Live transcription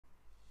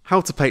How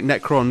to paint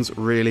Necrons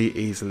really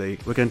easily.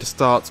 We're going to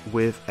start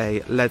with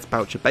a lead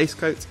Boucher base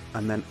coat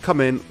and then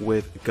come in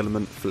with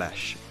Guilliman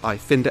Flesh. I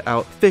thinned it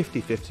out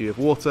 50-50 with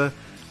water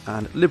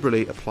and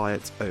liberally apply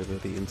it over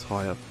the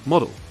entire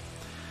model.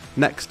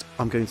 Next,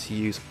 I'm going to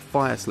use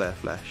Fire Slayer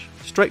Flesh.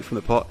 Straight from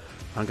the pot,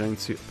 I'm going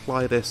to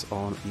apply this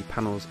on the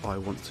panels I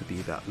want to be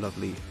that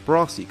lovely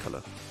brassy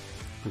colour.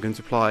 I'm going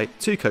to apply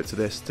 2 coats of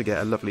this to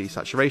get a lovely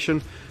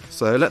saturation,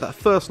 so let that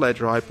first layer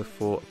dry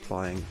before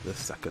applying the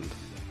second.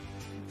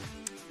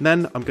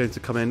 Then I'm going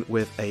to come in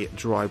with a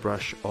dry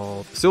brush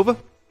of silver,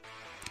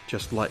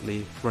 just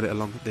lightly run it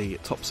along the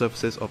top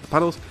surfaces of the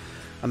panels,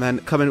 and then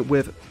come in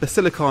with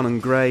Basilicon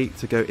and Grey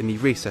to go in the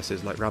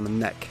recesses, like around the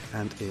neck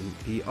and in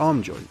the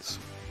arm joints.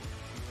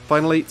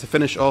 Finally, to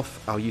finish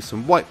off, I'll use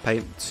some white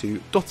paint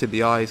to dot in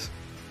the eyes,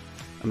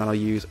 and then I'll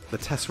use the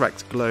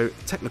Tesseract Glow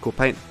Technical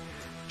Paint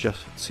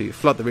just to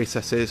flood the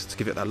recesses to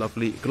give it that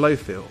lovely glow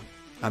feel.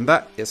 And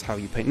that is how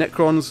you paint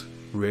Necrons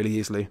really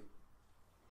easily.